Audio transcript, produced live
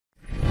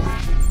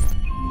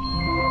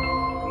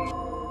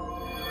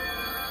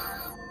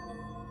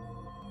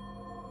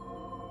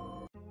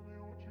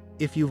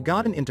If you've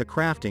gotten into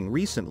crafting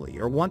recently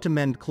or want to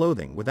mend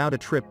clothing without a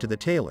trip to the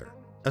tailor,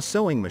 a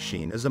sewing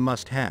machine is a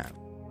must-have.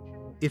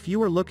 If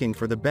you are looking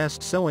for the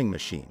best sewing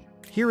machine,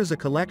 here is a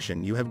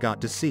collection you have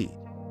got to see.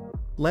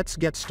 Let's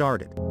get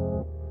started.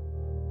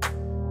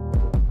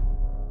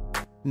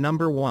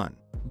 Number 1.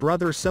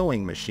 Brother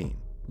Sewing Machine.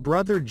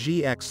 Brother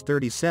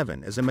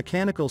GX37 is a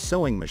mechanical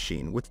sewing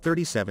machine with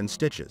 37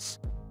 stitches.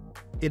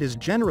 It is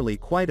generally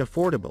quite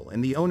affordable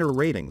and the owner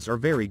ratings are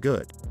very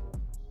good.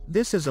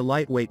 This is a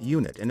lightweight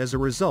unit and as a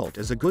result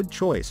is a good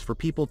choice for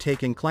people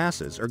taking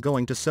classes or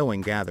going to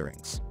sewing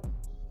gatherings.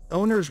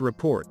 Owners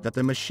report that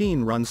the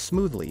machine runs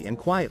smoothly and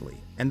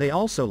quietly, and they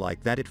also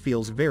like that it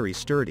feels very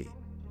sturdy.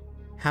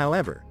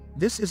 However,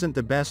 this isn't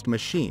the best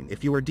machine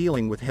if you are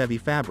dealing with heavy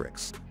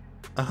fabrics.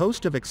 A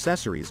host of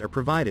accessories are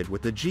provided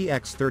with the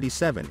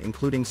GX37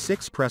 including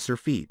 6 presser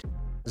feet,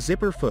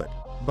 zipper foot,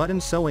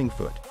 button sewing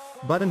foot,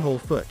 buttonhole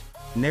foot,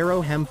 narrow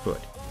hem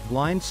foot,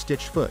 blind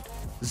stitch foot,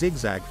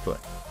 zigzag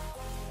foot.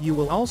 You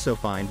will also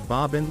find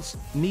bobbins,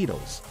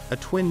 needles, a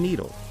twin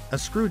needle, a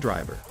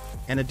screwdriver,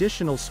 an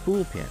additional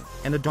spool pin,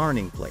 and a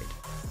darning plate.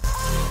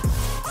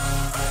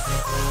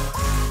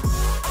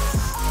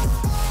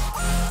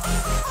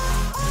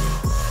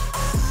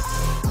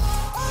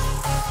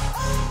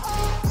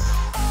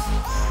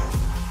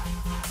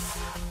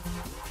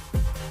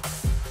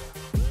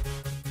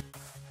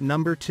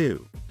 Number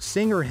 2.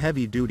 Singer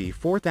Heavy Duty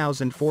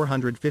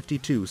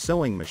 4452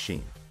 Sewing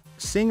Machine.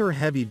 Singer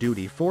Heavy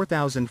Duty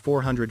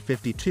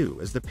 4452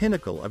 is the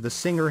pinnacle of the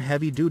Singer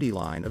Heavy Duty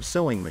line of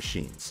sewing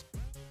machines.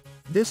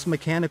 This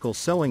mechanical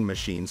sewing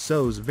machine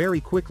sews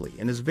very quickly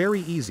and is very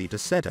easy to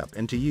set up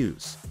and to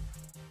use.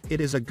 It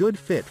is a good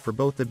fit for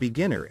both the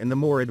beginner and the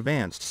more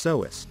advanced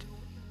sewist.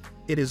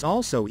 It is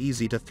also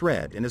easy to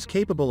thread and is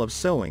capable of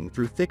sewing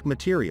through thick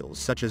materials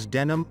such as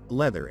denim,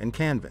 leather and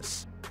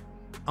canvas.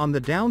 On the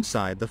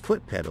downside, the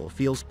foot pedal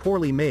feels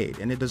poorly made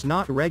and it does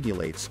not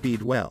regulate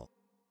speed well.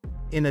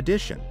 In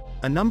addition,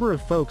 a number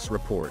of folks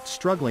report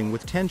struggling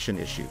with tension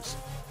issues.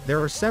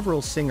 There are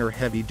several Singer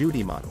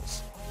heavy-duty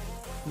models.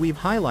 We've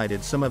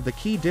highlighted some of the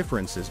key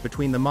differences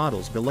between the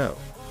models below.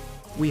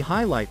 We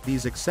highlight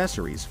these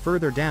accessories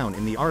further down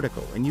in the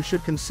article and you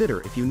should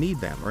consider if you need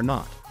them or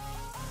not.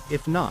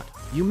 If not,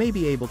 you may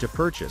be able to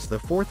purchase the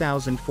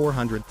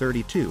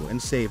 4432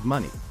 and save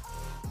money.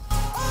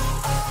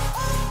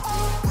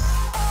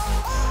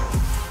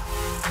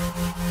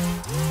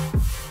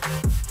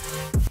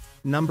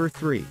 Number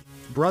 3.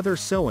 Brother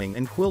Sewing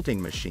and Quilting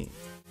Machine.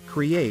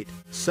 Create,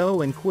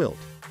 sew and quilt,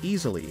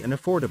 easily and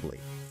affordably.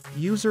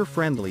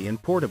 User-friendly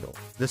and portable,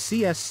 the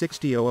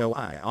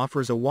CS6000i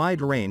offers a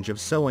wide range of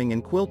sewing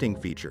and quilting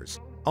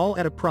features, all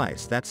at a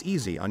price that's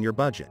easy on your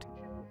budget.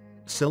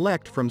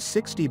 Select from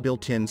 60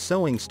 built-in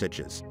sewing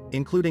stitches,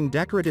 including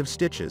decorative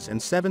stitches and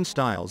 7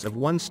 styles of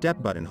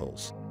one-step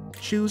buttonholes.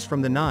 Choose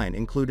from the 9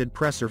 included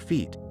presser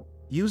feet.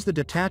 Use the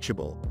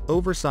detachable,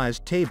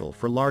 oversized table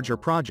for larger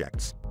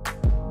projects.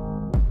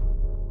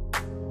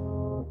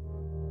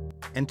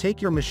 And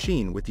take your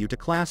machine with you to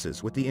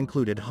classes with the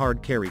included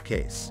hard carry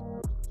case.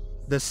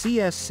 The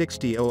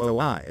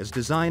CS6000i is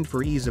designed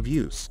for ease of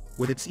use,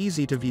 with its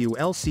easy-to-view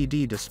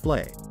LCD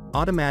display,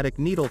 automatic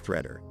needle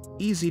threader,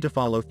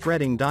 easy-to-follow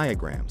threading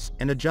diagrams,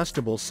 and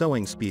adjustable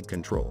sewing speed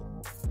control.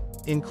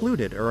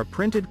 Included are a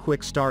printed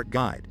quick start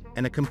guide,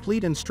 and a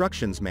complete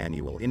instructions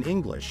manual in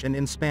English and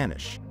in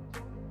Spanish.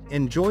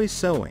 Enjoy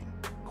sewing,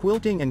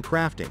 quilting and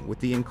crafting with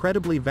the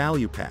incredibly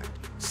value-packed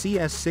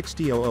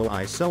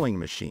CS6000i sewing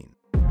machine.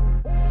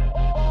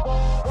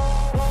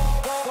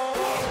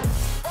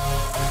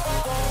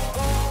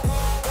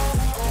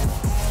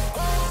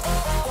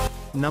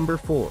 Number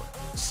 4.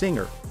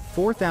 Singer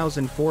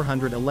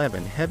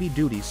 4411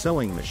 Heavy-Duty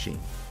Sewing Machine.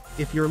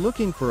 If you're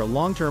looking for a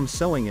long-term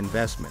sewing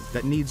investment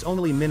that needs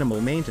only minimal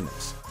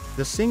maintenance,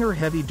 the Singer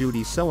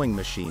Heavy-Duty Sewing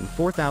Machine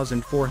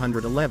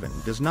 4411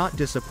 does not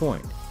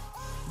disappoint.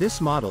 This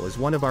model is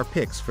one of our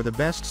picks for the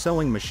best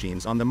sewing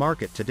machines on the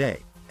market today,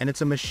 and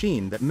it's a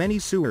machine that many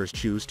sewers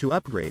choose to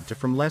upgrade to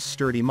from less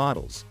sturdy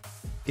models.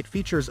 It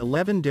features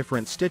 11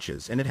 different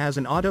stitches and it has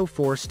an auto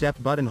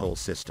 4-step buttonhole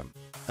system,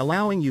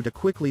 allowing you to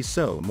quickly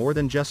sew more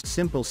than just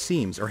simple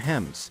seams or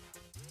hems.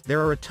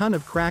 There are a ton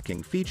of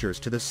cracking features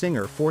to the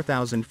Singer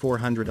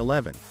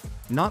 4411,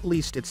 not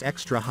least its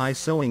extra high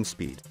sewing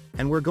speed,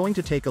 and we're going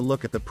to take a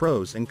look at the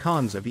pros and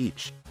cons of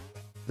each.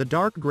 The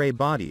dark gray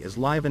body is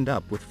livened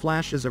up with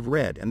flashes of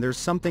red and there's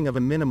something of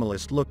a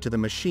minimalist look to the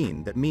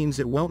machine that means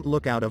it won't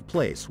look out of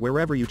place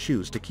wherever you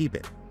choose to keep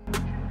it.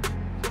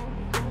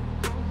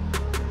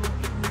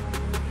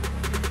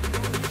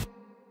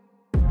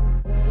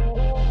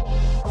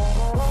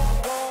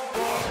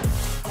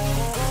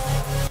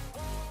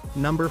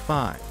 Number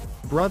 5.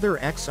 Brother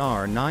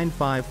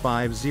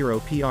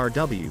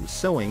XR9550PRW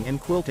Sewing and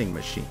Quilting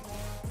Machine.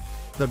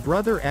 The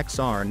Brother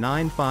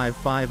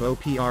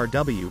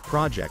XR9550PRW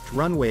Project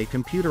Runway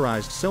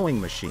Computerized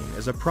Sewing Machine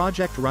is a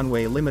Project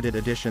Runway limited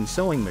edition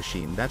sewing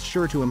machine that's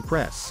sure to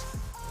impress.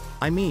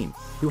 I mean,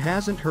 who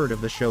hasn't heard of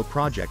the show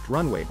Project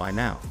Runway by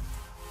now?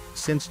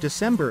 Since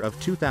December of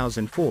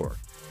 2004,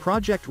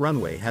 Project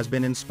Runway has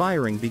been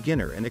inspiring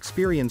beginner and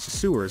experienced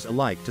sewers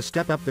alike to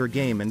step up their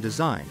game and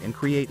design and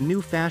create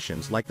new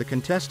fashions like the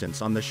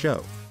contestants on the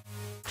show.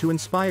 To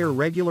inspire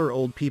regular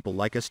old people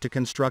like us to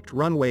construct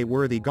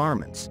runway-worthy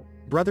garments,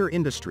 Brother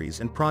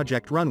Industries and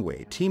Project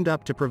Runway teamed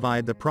up to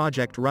provide the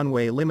Project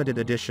Runway limited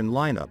edition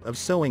lineup of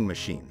sewing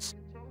machines.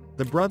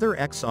 The Brother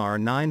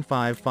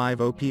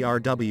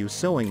XR9550PRW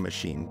sewing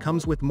machine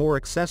comes with more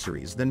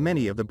accessories than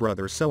many of the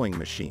Brother sewing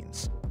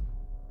machines.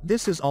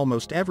 This is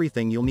almost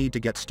everything you'll need to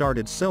get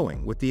started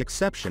sewing with the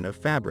exception of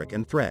fabric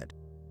and thread.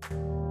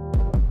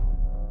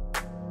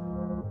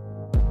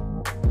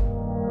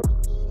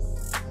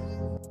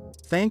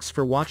 Thanks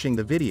for watching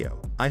the video.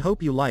 I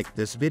hope you liked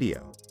this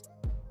video.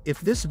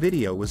 If this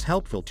video was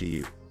helpful to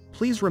you,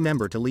 please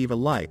remember to leave a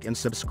like and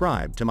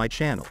subscribe to my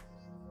channel.